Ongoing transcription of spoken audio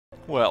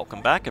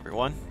Welcome back,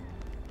 everyone.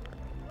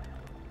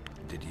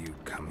 Did you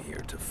come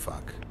here to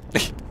fuck?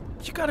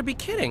 You gotta be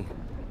kidding.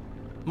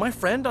 My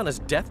friend on his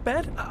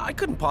deathbed? I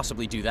couldn't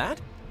possibly do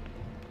that.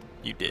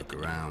 You did. Look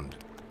around.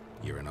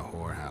 You're in a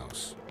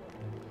whorehouse.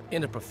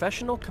 In a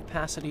professional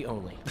capacity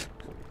only.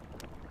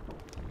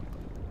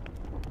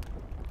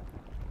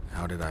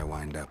 How did I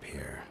wind up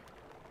here?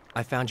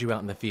 I found you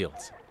out in the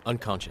fields,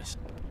 unconscious.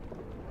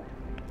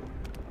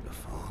 The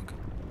fog?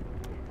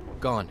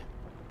 Gone.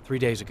 3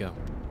 days ago.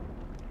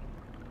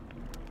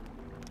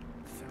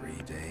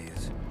 3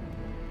 days?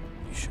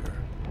 You sure?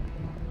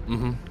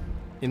 Mm-hmm.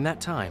 In that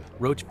time,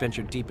 Roach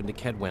ventured deep into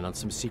Kedwen on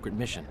some secret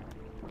mission.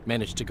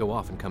 Managed to go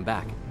off and come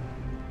back.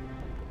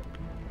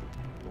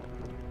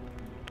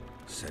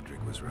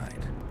 Cedric was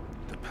right.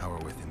 The power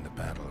within the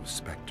Battle of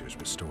Spectres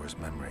restores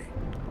memory.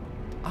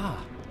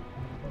 Ah.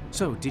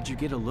 So, did you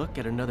get a look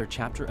at another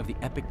chapter of the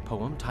epic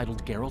poem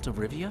titled Geralt of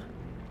Rivia?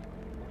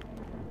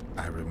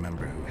 I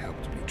remember who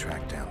helped me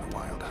track down the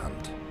Wild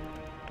Hunt.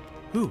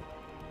 Who?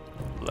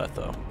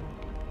 Letho.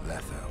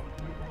 Letho,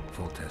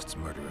 Foltest's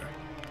murderer.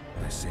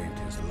 I saved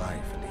his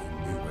life and he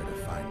knew where to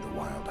find the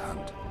Wild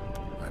Hunt.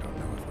 I don't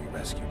know if we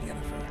rescued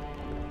Yennefer.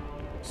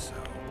 So,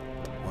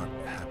 what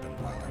happened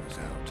while I was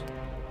out?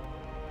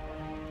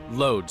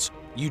 Loads.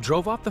 You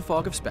drove off the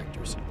Fog of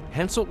Spectres.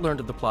 Henselt learned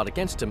of the plot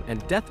against him,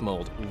 and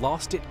Deathmold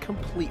lost it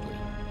completely.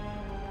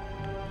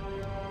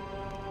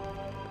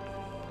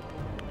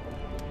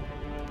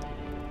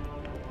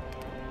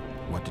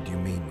 What did you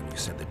mean when you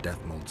said the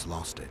Deathmolds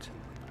lost it?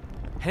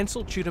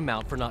 Henselt chewed him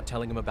out for not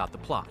telling him about the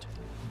plot.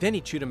 Then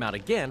he chewed him out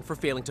again for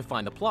failing to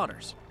find the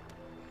plotters.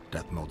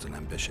 Deathmold's an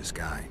ambitious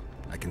guy.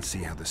 I can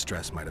see how the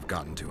stress might have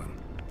gotten to him.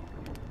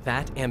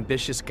 That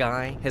ambitious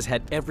guy has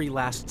had every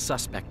last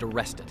suspect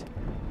arrested.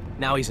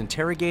 Now he's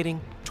interrogating,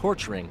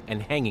 torturing,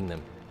 and hanging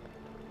them.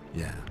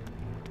 Yeah,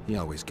 he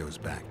always goes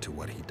back to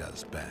what he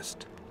does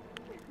best.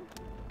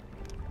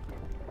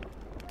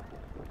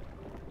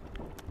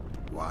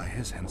 Why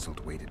has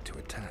Henselt waited to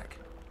attack?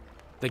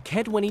 The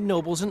Kedweni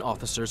nobles and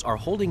officers are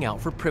holding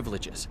out for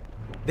privileges.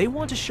 They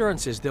want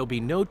assurances there'll be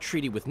no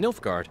treaty with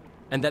Nilfgaard,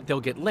 and that they'll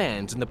get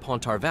lands in the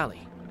Pontar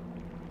Valley.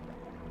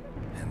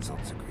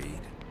 Henselt's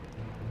agreed.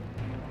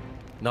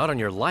 Not on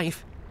your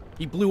life.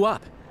 He blew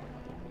up.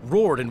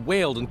 Roared and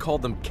wailed and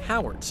called them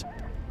cowards.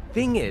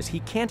 Thing is,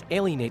 he can't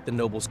alienate the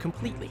nobles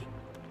completely.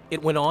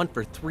 It went on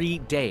for 3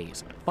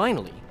 days.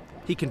 Finally,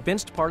 he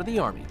convinced part of the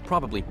army,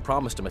 probably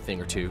promised him a thing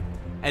or two,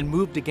 and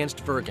moved against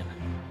Vergen.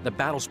 The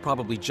battle's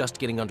probably just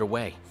getting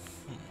underway.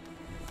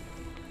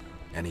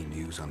 Any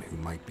news on who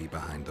might be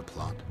behind the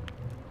plot?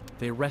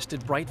 They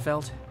arrested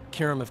Breitfeld,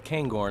 Kirim of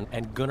Kangorn,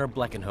 and Gunnar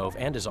Bleckenhove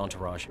and his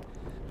entourage,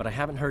 but I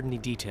haven't heard any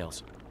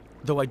details.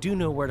 Though I do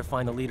know where to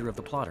find the leader of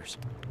the plotters.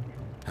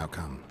 How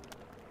come?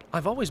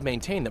 I've always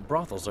maintained that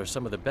brothels are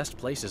some of the best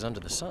places under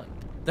the sun.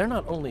 They're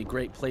not only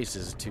great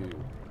places to...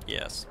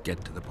 Yes.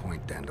 Get to the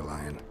point,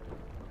 Dandelion.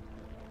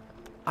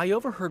 I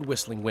overheard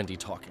Whistling Wendy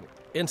talking.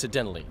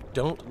 Incidentally,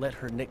 don't let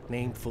her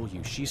nickname fool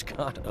you. She's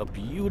got a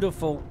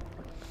beautiful...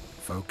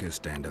 Focus,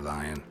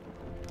 Dandelion.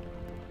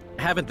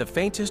 Haven't the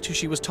faintest who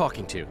she was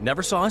talking to.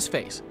 Never saw his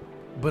face.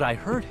 But I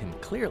heard him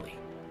clearly.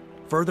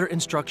 Further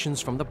instructions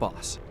from the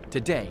boss.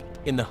 Today,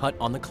 in the hut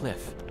on the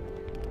cliff.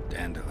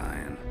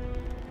 Dandelion.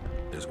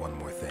 There's one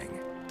more thing.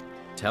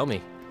 Tell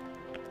me.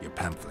 Your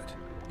pamphlet.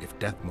 If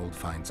Deathmold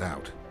finds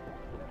out...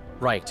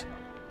 Right.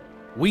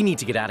 We need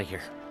to get out of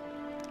here.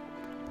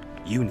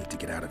 You need to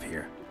get out of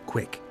here.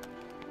 Quick.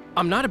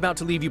 I'm not about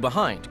to leave you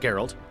behind,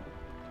 Geralt.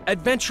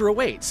 Adventure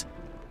awaits.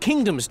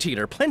 Kingdoms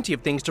teeter, plenty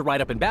of things to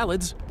write up in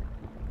ballads.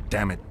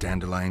 Damn it,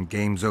 Dandelion,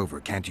 game's over.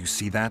 Can't you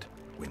see that?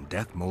 When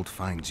Deathmold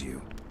finds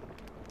you,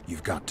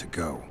 you've got to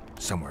go.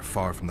 Somewhere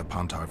far from the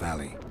Pontar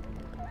Valley.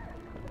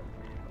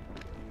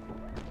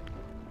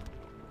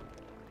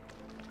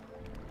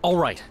 All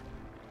right.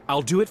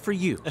 I'll do it for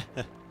you.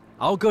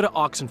 I'll go to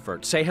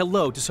Oxenfurt, say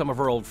hello to some of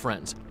our old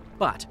friends.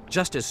 But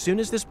just as soon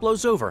as this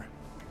blows over,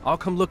 I'll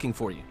come looking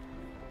for you.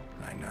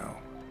 I know.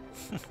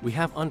 We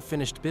have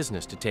unfinished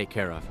business to take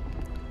care of.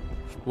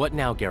 What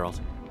now, Geralt?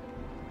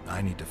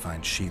 I need to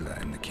find Sheila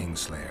and the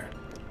Kingslayer.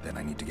 Then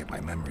I need to get my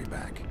memory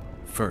back.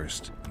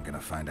 First, I'm gonna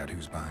find out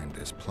who's behind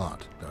this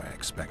plot, though I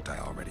expect I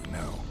already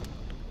know.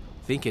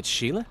 Think it's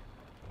Sheila?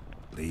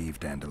 Leave,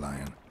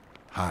 Dandelion.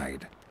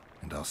 Hide,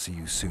 and I'll see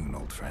you soon,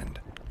 old friend.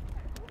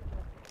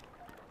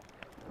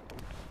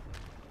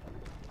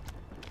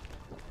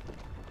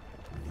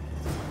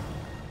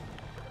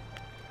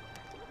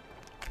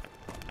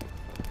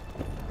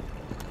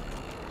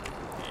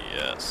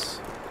 Yes.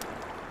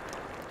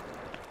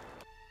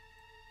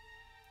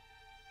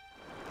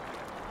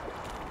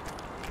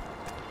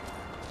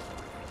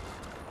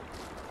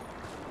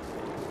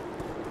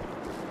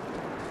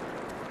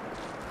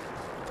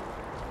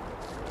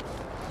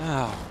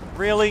 Oh,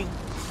 really? You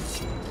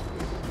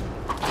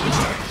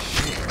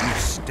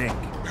stink.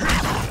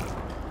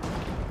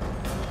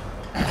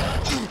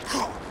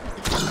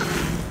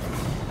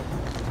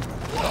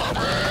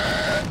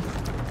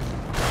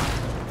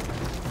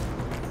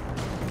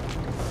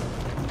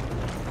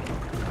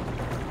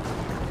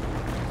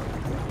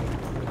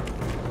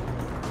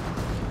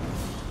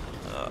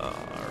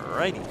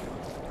 Alrighty.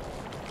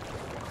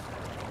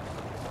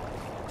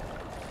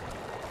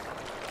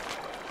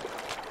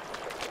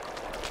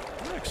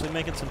 We're actually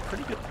making some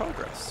pretty good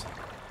progress.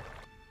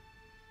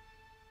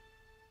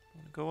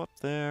 I'm gonna go up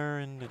there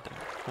and...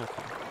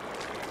 Okay.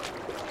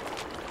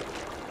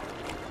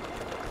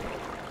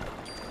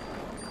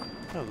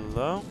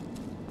 Hello?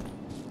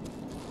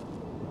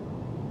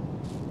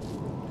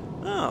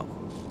 Oh.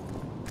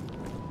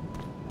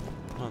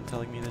 Mom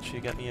telling me that she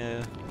got me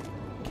a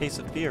case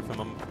of beer from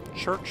a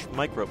church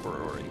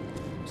microbrewery.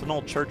 It's an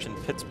old church in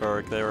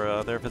Pittsburgh.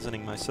 They're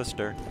visiting my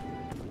sister,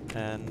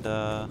 and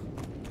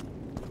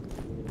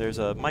there's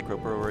a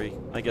microbrewery.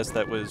 I guess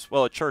that was,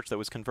 well, a church that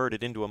was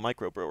converted into a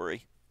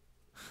microbrewery.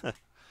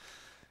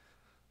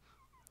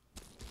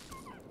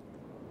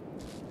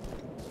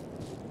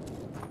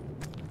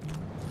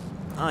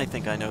 I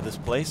think I know this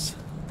place.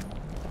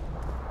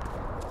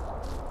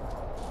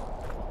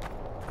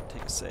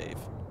 Take a save.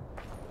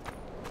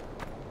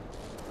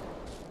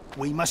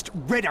 We must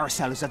rid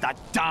ourselves of that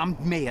damned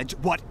mage,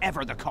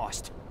 whatever the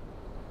cost.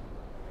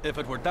 If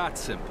it were that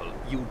simple,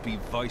 you'd be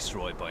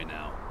Viceroy by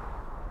now.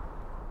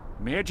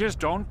 Mages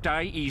don't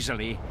die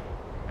easily,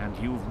 and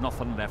you've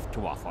nothing left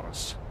to offer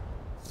us.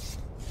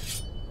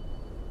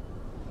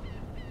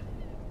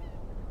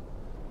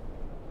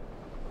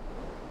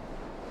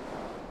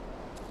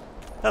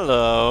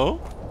 Hello.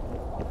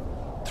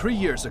 3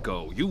 years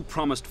ago, you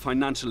promised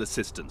financial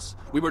assistance.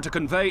 We were to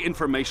convey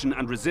information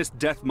and resist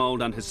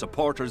Deathmold and his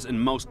supporters in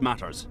most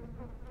matters.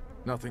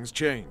 Nothing's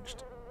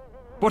changed.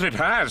 But it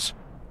has!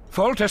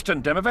 Foltest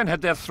and Demivan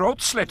had their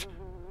throats slit.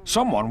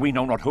 Someone, we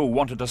know not who,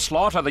 wanted to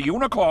slaughter the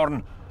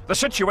unicorn. The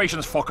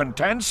situation's fucking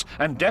tense,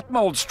 and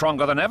Deathmold's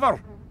stronger than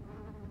ever.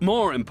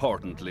 More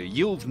importantly,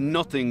 you've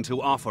nothing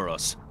to offer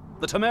us.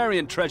 The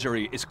Temerian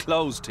treasury is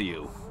closed to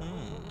you.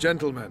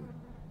 Gentlemen,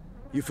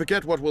 you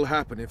forget what will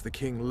happen if the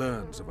king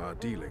learns of our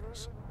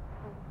dealings.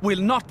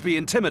 We'll not be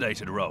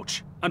intimidated,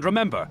 Roach. And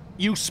remember,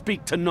 you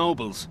speak to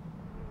nobles.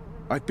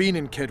 I've been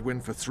in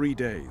Kedwin for 3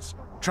 days,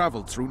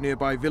 traveled through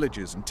nearby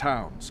villages and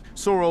towns,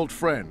 saw old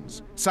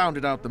friends,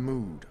 sounded out the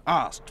mood,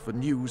 asked for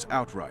news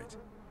outright.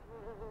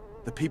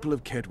 The people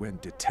of Kedwin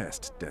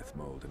detest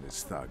Deathmold and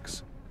his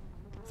thugs.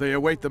 They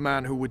await the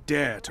man who would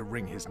dare to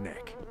wring his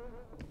neck.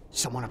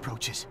 Someone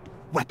approaches.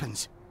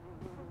 Weapons.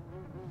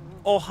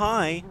 Oh,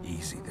 hi.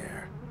 Easy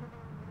there.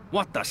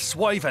 What the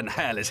swiven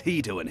hell is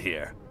he doing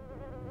here?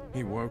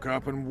 He woke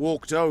up and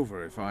walked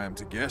over, if I am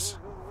to guess.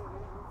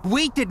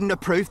 We didn't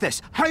approve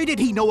this. How did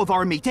he know of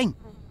our meeting?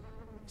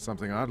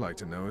 Something I'd like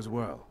to know as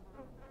well.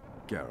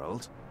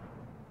 Geralt?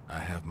 I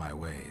have my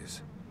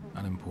ways.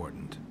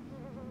 Unimportant.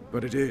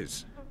 But it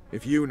is.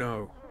 If you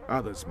know,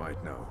 others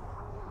might know.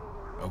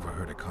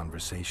 Overheard a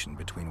conversation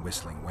between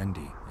Whistling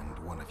Wendy and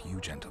one of you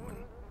gentlemen.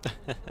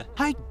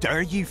 How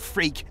dare you,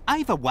 freak?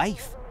 I've a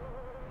wife.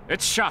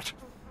 It's shot.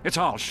 It's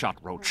all shot,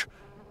 Roach.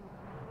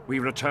 We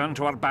return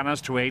to our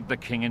banners to aid the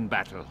king in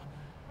battle.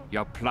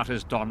 Your plot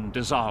is done,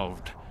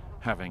 dissolved,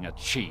 having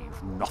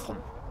achieved nothing.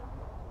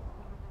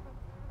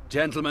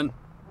 Gentlemen.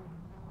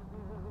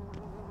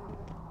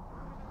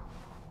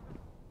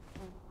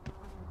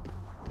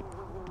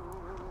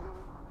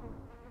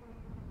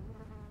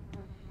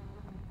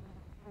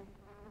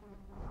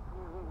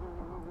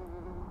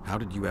 How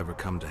did you ever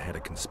come to head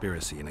a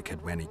conspiracy in a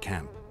Kedweni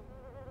camp?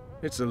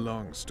 It's a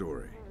long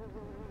story.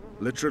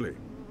 Literally.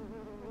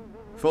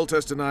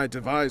 Foltest and I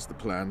devised the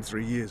plan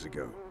 3 years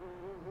ago.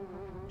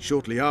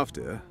 Shortly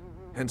after,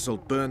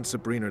 Henselt burned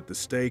Sabrina at the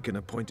stake and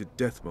appointed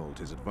Deathmold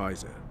his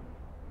advisor.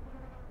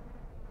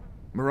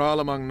 Morale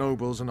among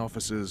nobles and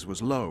officers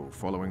was low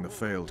following the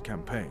failed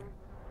campaign.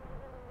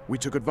 We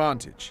took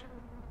advantage.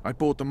 I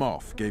bought them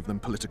off, gave them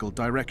political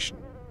direction.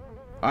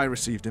 I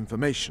received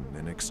information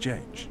in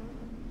exchange.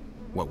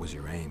 What was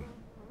your aim?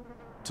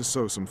 To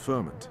sow some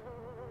ferment.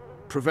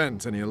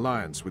 Prevent any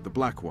alliance with the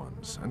Black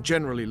Ones, and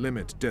generally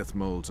limit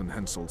Deathmold's and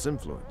Henselt's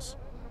influence.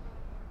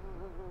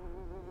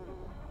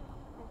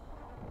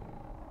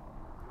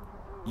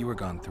 You were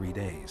gone 3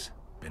 days.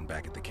 Been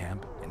back at the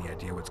camp? Any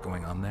idea what's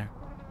going on there?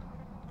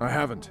 I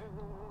haven't,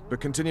 but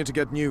continue to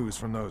get news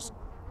from those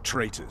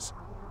traitors.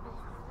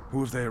 Who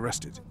have they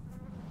arrested?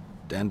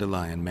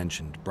 Dandelion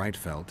mentioned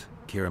Brightfelt,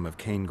 Kirim of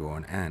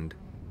Caingorn, and...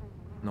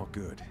 Not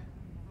good.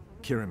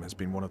 Kirim has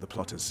been one of the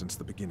plotters since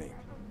the beginning.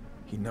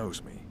 He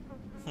knows me.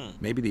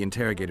 Maybe the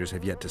interrogators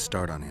have yet to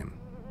start on him.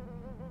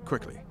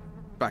 Quickly,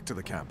 back to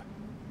the camp.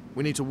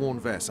 We need to warn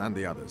Vess and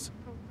the others.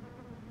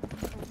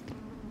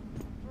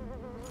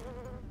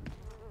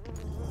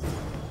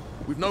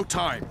 We've no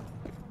time.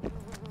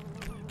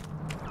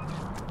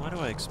 Why do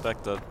I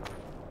expect a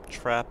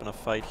trap in a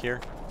fight here?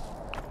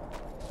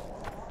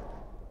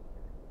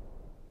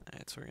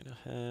 Alright, so we're gonna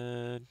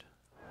head...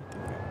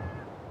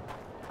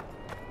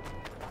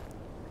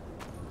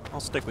 I'll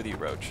stick with you,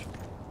 Roach.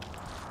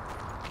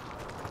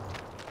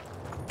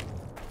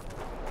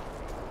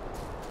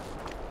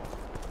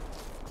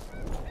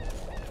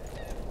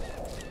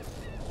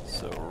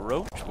 So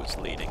Roach was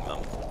leading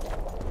them.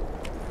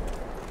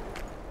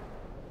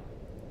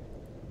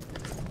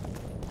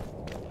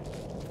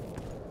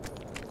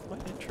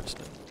 Quite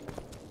interesting.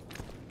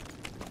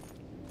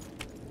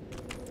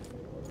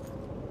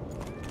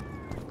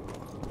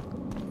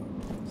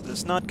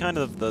 this not kind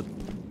of the...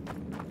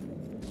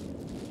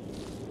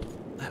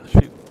 Oh,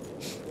 shoot.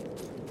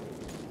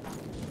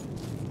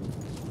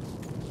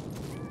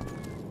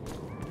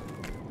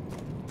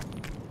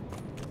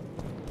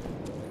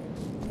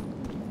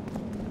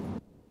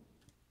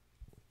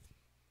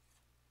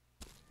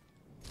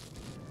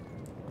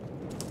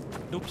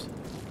 Oops.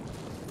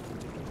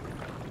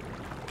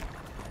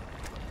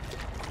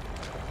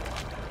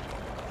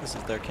 This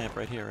is their camp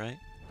right here, right?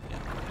 Yeah.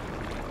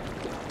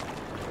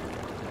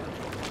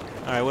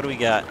 Alright, what do we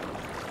got?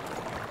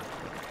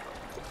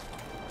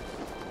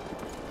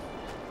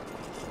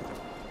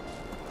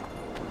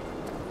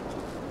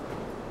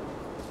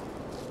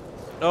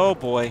 Oh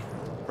boy.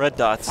 Red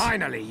dots.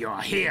 Finally,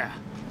 you're here.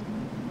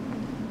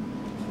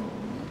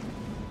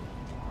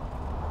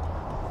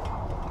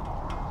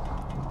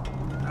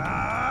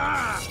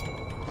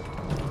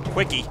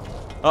 Quickie.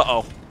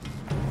 Uh-oh.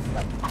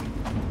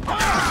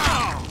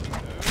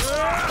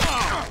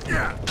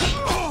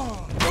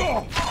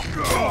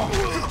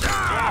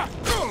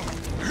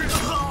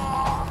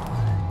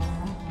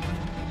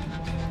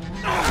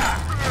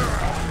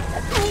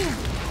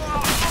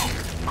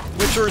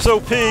 Witcher's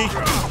OP.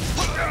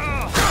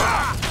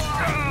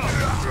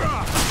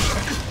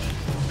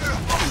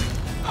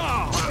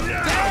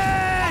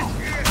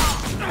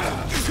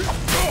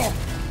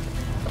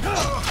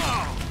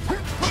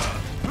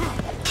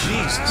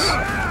 Jesus.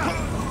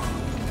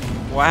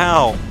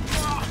 Wow.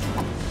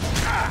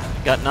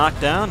 Got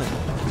knocked down and...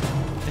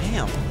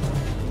 Damn.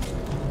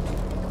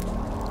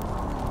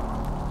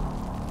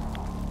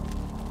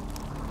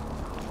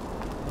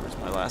 Where's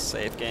my last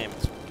save game?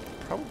 It's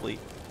probably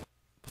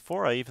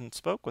before I even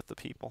spoke with the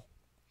people.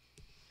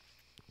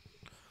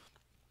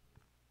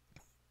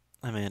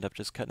 I may end up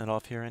just cutting it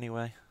off here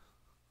anyway.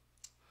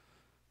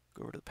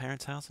 Go over to the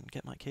parents' house and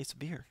get my case of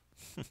beer.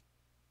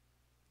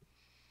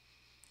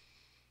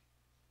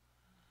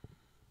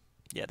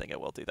 Yeah, I think I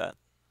will do that.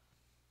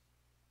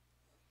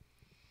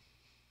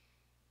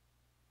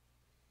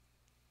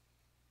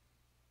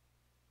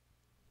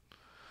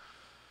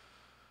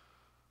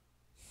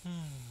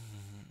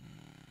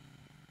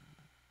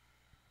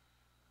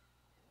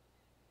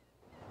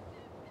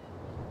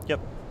 Yep.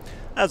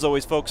 As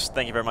always, folks,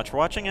 thank you very much for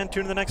watching, and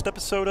tune in to the next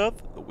episode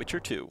of The Witcher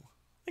 2.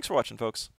 Thanks for watching, folks.